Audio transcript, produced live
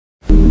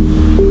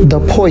The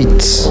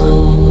poets,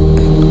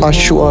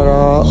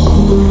 Ash-Shua'ra,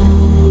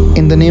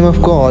 in the name of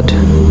God,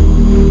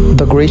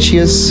 the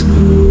gracious,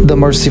 the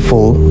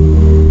merciful.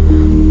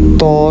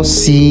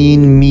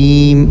 Therein,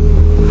 Meem.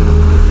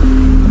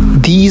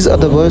 These are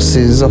the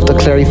verses of the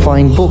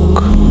clarifying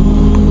book.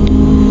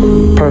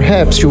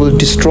 Perhaps you will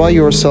destroy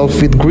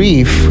yourself with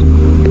grief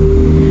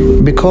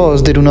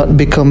because they do not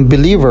become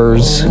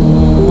believers.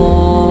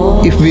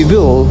 If we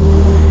will,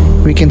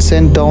 we can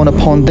send down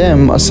upon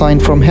them a sign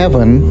from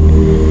heaven,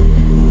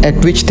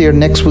 at which their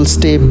necks will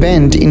stay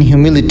bent in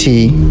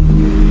humility.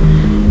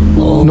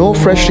 No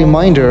fresh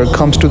reminder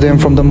comes to them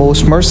from the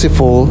Most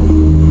Merciful,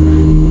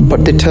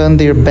 but they turn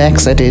their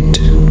backs at it.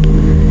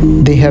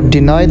 They have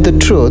denied the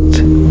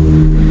truth,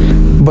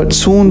 but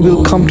soon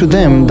will come to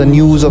them the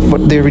news of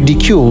what they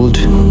ridiculed.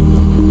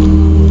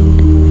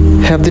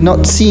 Have they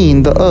not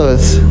seen the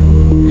earth,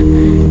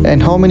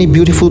 and how many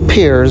beautiful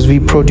pairs we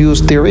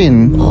produce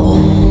therein?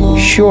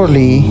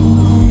 Surely,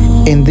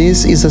 in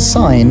this is a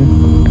sign,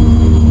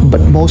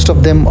 but most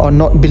of them are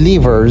not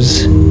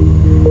believers.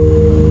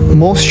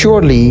 Most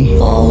surely,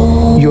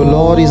 your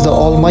Lord is the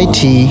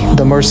Almighty,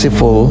 the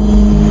Merciful.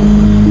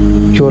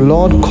 Your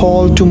Lord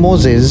called to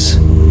Moses,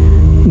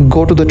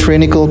 "Go to the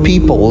tyrannical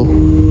people,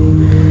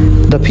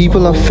 the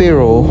people of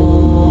Pharaoh.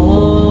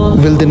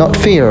 Will they not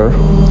fear?"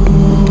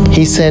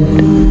 He said,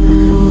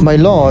 "My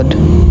Lord,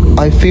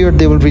 I fear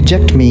they will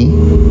reject me,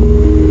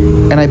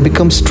 and I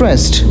become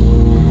stressed,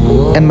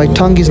 and my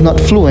tongue is not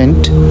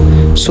fluent,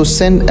 so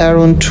send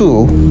Aaron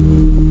too.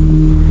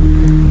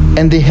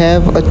 And they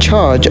have a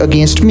charge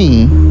against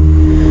me,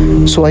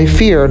 so I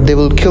fear they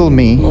will kill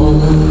me."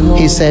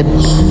 He said,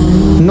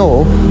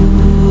 "No,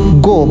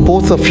 go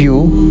both of you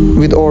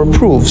with our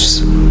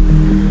proofs.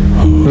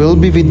 We'll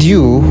be with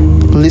you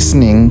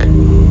listening.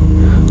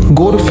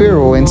 Go to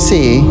Pharaoh and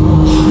say,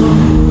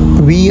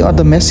 'We are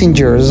the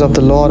messengers of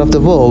the Lord of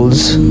the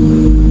worlds.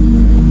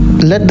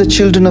 Let the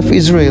children of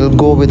Israel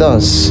go with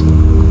us.'"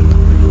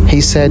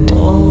 He said,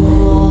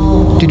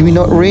 "Did we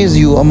not raise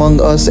you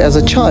among us as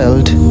a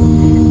child,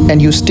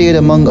 and you stayed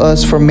among us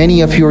for many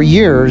of your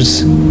years,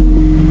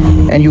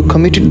 and you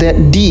committed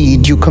that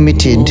deed you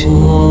committed,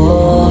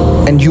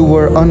 and you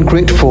were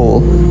ungrateful?"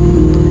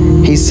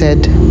 He said,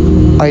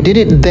 "I did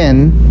it then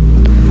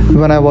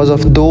when I was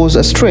of those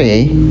astray,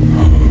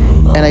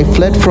 and I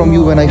fled from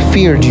you when I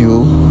feared you.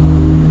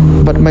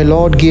 But my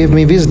Lord gave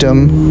me wisdom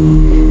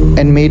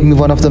and made me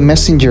one of the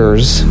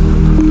messengers.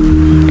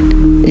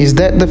 Is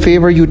that the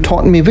favor you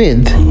taught me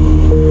with,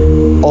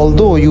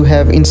 although you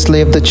have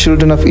enslaved the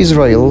children of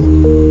Israel?"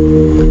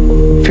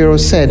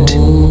 Pharaoh said,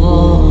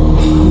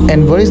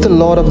 "And what is the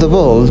Lord of the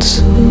worlds?"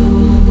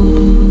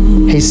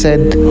 He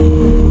said,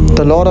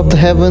 "The Lord of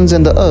the heavens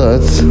and the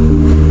earth,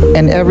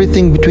 and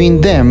everything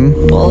between them,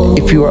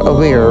 if you are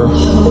aware."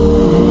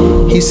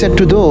 He said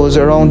to those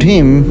around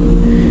him,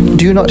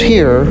 "Do you not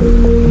hear?"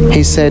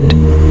 He said,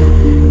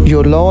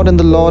 "Your Lord and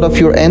the Lord of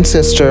your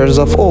ancestors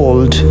of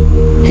old."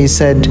 He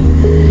said,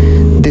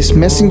 "This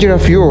messenger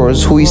of yours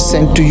who is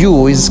sent to you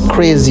is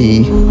crazy."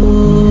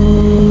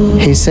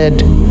 He said,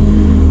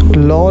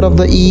 "Lord of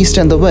the east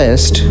and the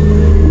west,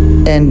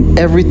 and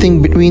everything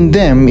between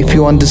them, if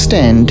you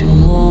understand."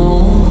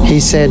 He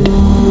said,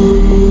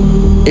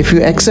 "If you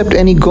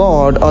accept any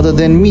god other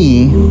than me,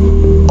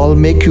 I'll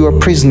make you a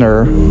prisoner."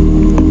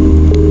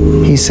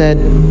 He said,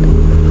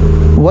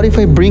 "What if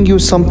I bring you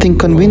something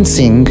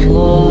convincing?"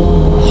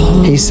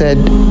 He said,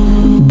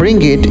 "Bring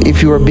it if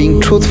you are being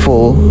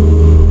truthful."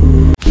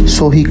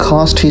 So he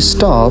cast his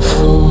staff,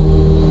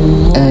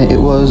 and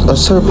it was a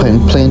serpent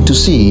plain to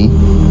see,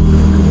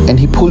 and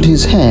he pulled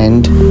his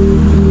hand,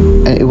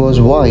 and it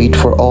was white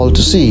for all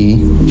to see.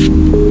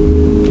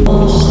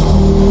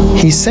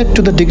 He said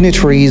to the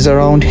dignitaries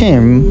around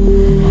him,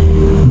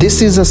 "This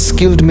is a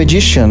skilled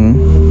magician.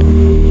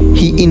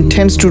 He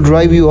intends to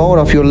drive you out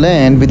of your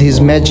land with his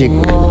magic.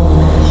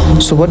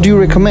 So what do you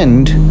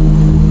recommend?"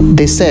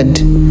 They said,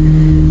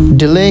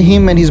 "Delay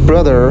him and his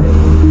brother,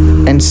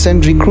 and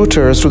send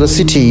recruiters to the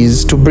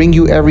cities to bring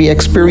you every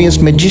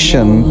experienced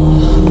magician."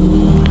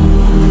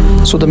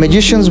 So the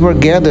magicians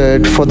were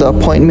gathered for the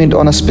appointment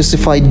on a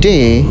specified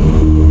day,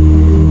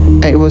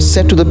 and it was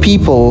said to the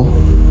people,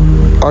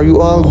 "Are you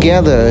all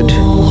gathered,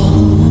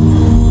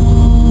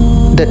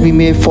 that we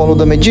may follow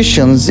the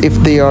magicians if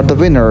they are the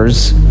winners?"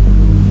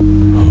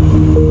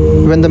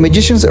 When the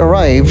magicians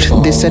arrived,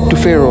 they said to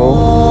Pharaoh,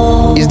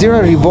 "Is there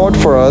a reward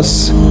for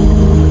us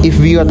if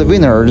we are the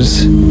winners?"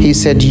 He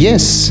said,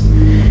 "Yes,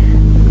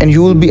 and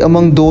you will be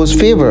among those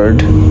favored."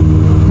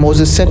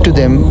 Moses said to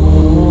them,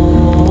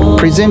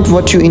 "Present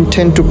what you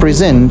intend to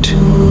present."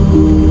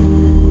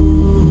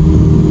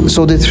 So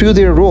they threw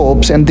their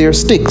ropes and their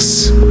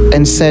sticks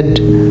and said,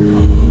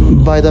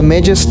 "By the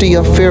majesty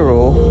of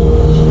Pharaoh,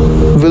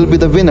 will be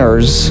the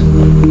winners."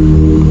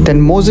 Then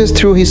Moses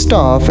threw his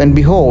staff, and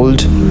behold,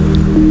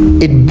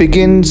 it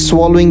began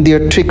swallowing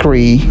their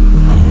trickery,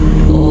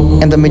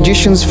 and the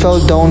magicians fell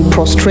down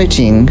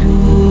prostrating.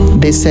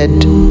 They said,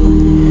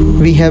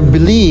 "We have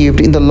believed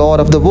in the Lord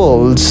of the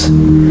worlds,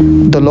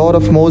 the Lord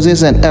of Moses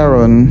and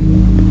Aaron."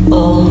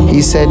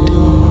 He said,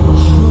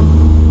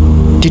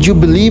 Did you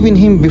believe in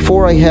him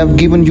before I have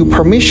given you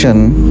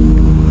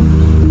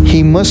permission?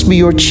 He must be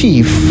your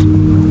chief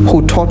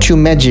who taught you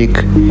magic.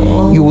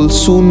 You will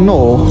soon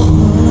know.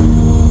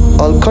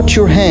 I'll cut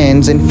your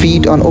hands and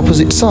feet on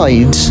opposite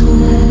sides,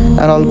 and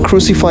I'll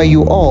crucify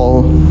you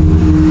all.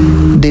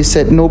 They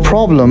said, no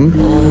problem.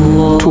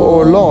 To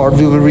our Lord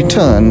we will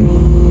return.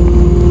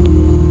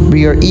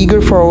 We are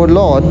eager for our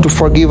Lord to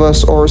forgive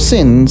us our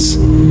sins,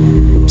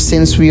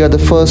 since we are the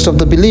first of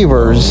the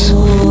believers.